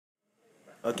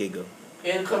Okay, go.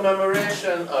 In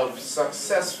commemoration of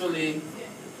successfully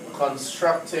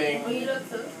constructing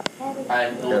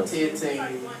and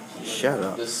notating Shut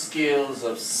up. the scales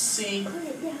of C,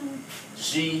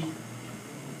 G,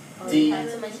 D,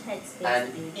 and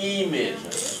E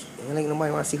majors, Like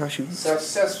nobody wants to see her shoes.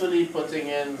 successfully putting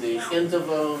in the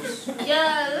intervals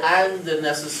and the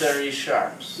necessary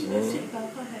sharps.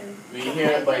 We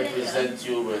hereby present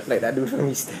you with Like that dude from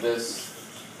East. this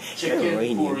chicken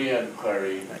puri and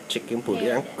curry Chicken puri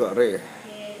and curry.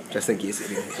 Just in case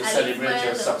it is. to celebrate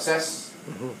your success.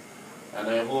 And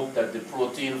I hope that the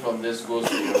protein from this goes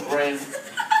to your brain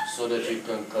so that you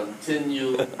can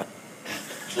continue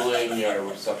doing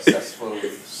your successful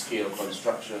scale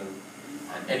construction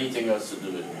and anything else to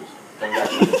do with music.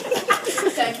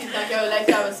 Congratulations. Thank you. I would like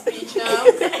to have a speech now.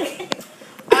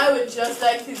 I would just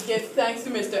like to give thanks to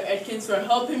Mr. Atkins for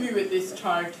helping me with this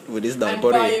chart. With this dal and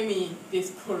puri. buying me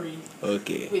this puri.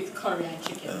 Okay. With curry and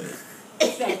chicken.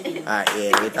 Thank you. Alright,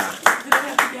 yeah, later.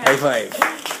 High five.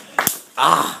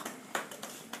 Ah!